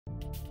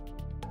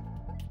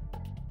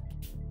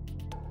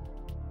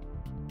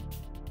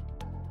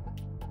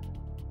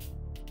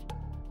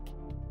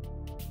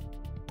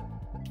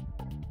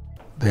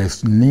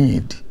there's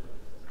need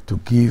to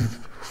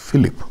give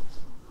Philip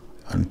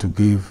and to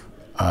give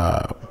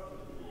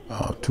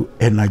to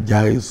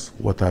energize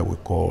what I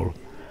would call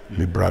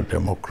liberal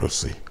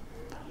democracy.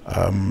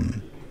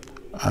 And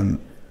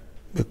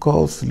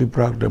because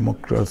liberal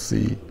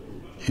democracy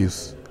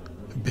is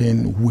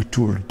being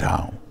whittled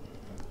down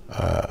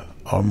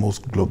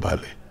almost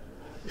globally,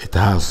 it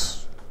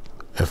has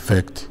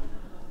effect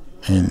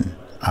in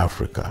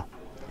Africa.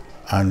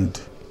 And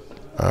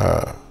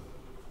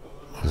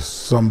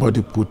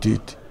somebody put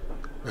it,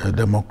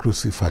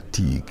 democracy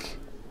fatigue.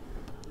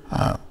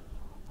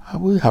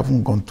 We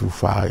haven't gone too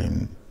far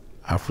in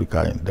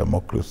Africa in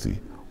democracy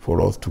for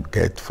us to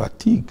get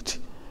fatigued.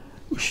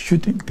 We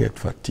shouldn't get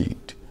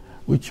fatigued,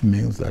 which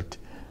means that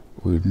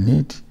we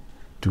need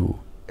to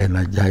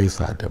energize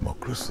our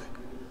democracy,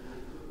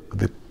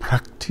 the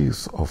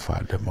practice of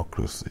our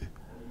democracy.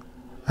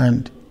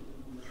 And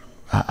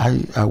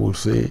I would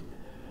say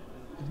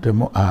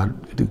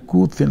the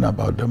good thing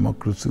about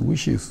democracy,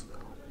 which is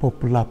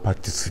popular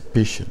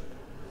participation,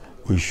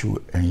 we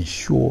should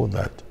ensure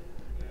that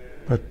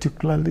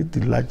particularly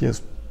the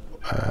largest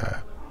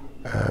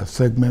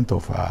segment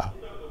of our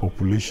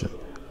population,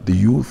 the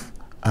youth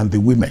and the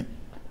women,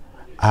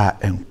 are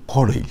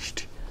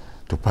encouraged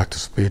to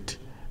participate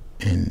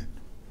in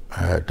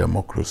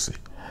democracy.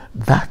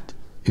 That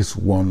is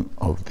one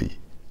of the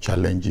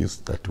challenges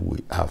that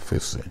we are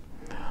facing.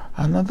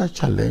 Another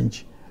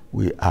challenge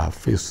we are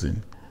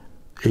facing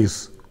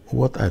is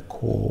what I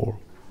call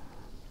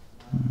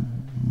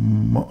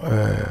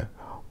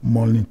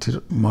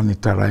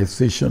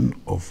monetarization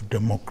of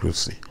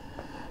democracy.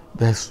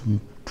 There's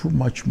too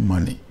much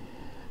money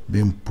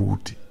being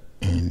put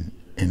in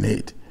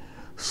it,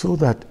 so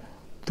that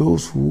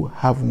those who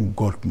haven't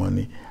got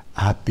money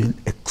are being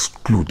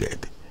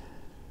excluded.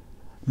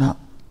 Now,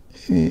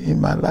 in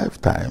my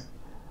lifetime,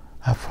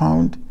 I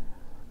found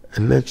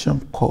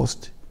election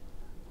cost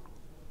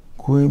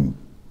going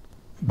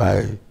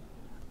by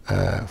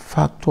a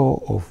factor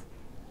of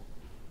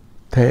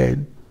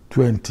 10,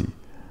 20,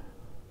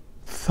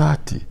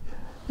 30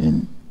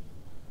 in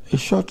a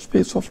short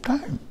space of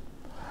time.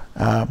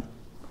 And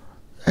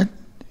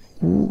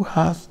who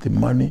has the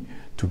money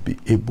to be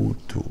able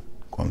to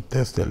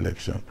contest the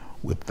election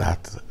with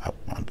that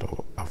amount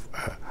of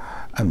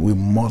and we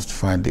must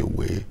find a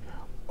way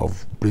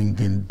of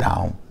bringing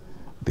down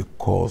the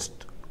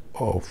cost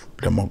of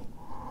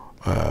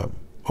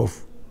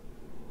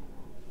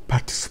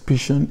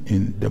participation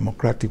in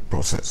democratic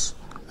process.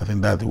 I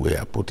think that's the way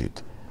I put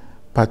it.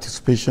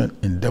 Participation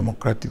in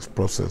democratic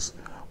process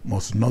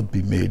must not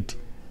be made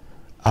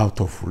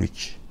out of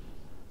reach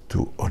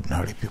to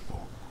ordinary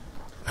people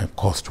and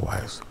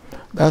cost-wise.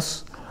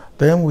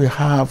 Then we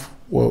have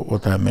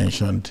what I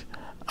mentioned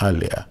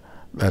earlier,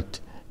 that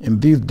in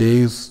these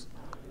days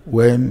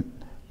when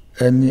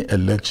any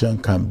election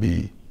can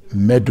be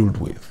meddled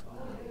with,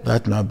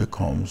 that now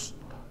becomes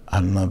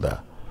another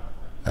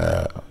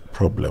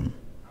problem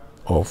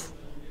of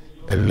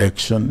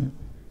election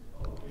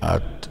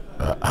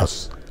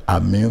as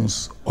a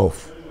means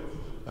of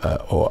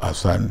or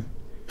as an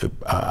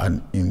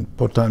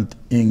important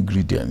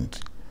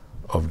ingredient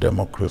of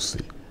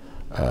democracy,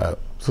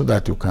 so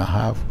that you can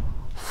have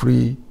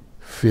free,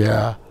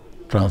 fair,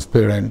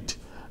 transparent,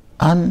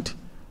 and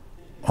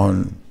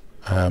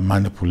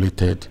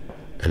unmanipulated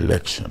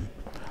election.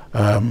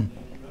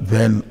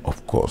 Then,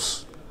 of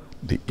course,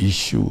 the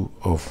issue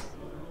of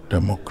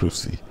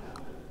democracy,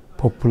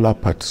 popular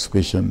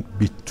participation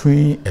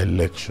between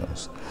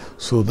elections,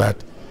 so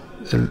that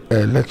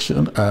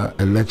election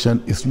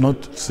is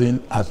not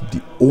seen as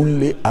the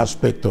only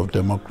aspect of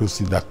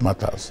democracy that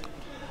matters,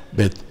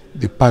 but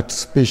the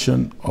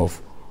participation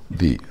of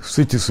the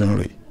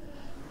citizenry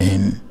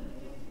in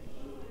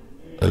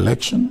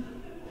election,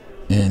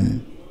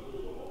 in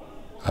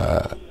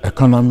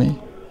economy,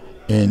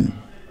 in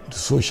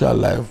social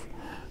life,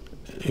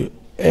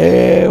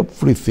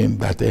 everything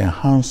that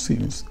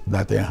enhances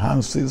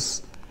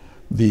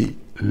the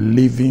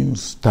living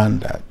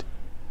standard,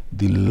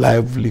 the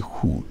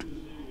livelihood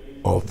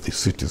of the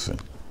citizen.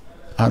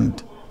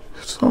 And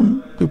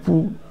some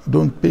people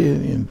don't pay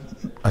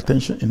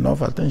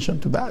enough attention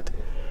to that.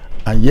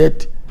 And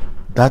yet,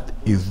 that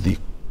is the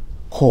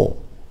core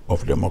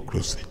of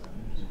democracy,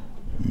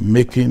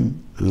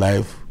 making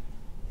life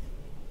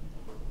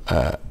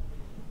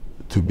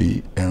to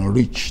be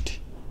enriched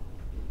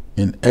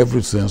in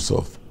every sense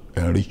of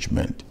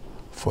enrichment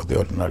for the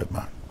ordinary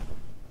man.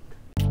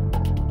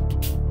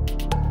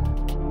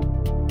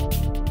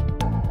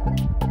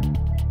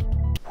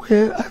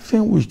 Well, I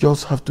think we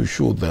just have to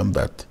show them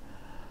that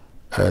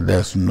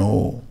there's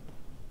no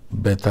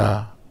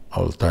better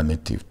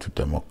alternative to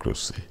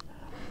democracy.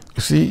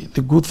 You see,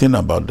 the good thing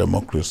about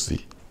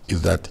democracy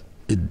is that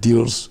it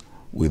deals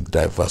with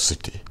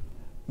diversity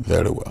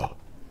very well.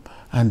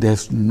 And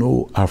there's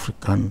no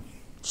African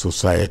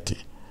society,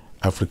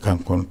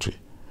 African country,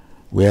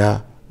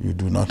 where you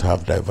do not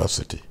have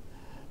diversity.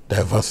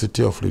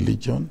 Diversity of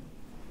religion,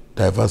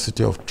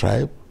 diversity of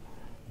tribe,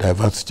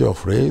 diversity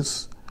of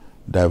race,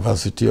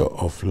 diversity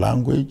of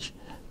language,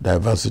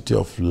 diversity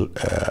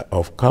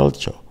of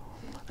culture.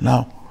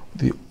 Now,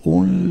 the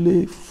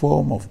only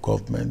form of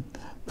government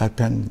that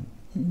can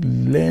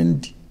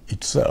lend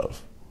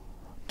itself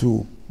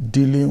to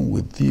dealing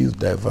with this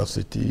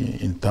diversity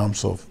in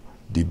terms of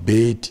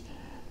debate,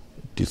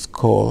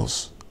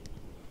 discourse,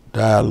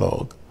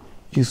 dialogue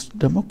is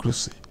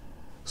democracy.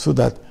 So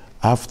that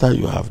after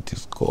you have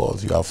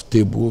discourse, you have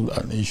tabled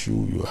an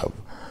issue,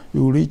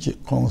 you reach a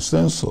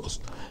consensus.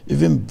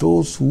 Even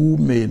those who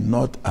may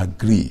not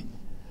agree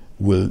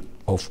will,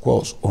 of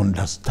course,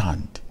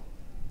 understand.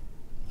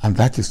 And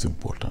that is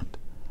important.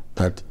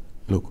 That,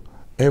 look,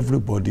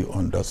 everybody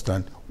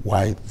understands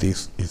why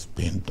this is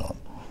being done.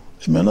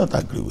 They may not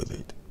agree with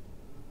it,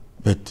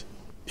 but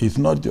it's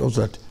not just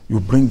that you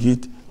bring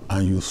it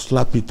and you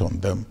slap it on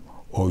them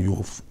or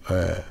you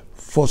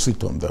force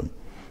it on them.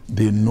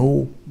 They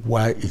know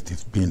why it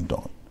is being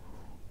done.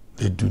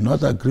 They do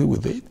not agree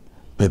with it,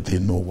 but they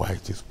know why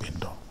it is being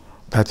done.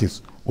 That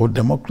is what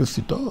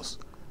democracy does.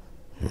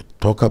 You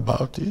talk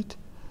about it,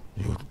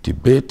 you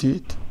debate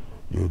it,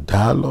 you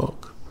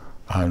dialogue,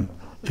 and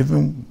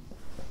even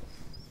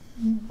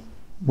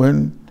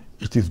when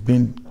it is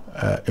being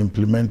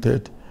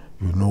implemented,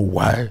 you know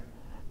why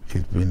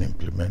it's being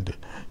implemented.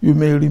 You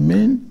may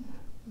remain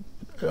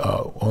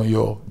on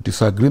your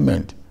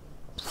disagreement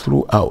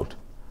throughout,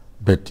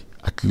 but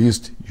at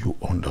least you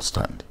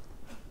understand.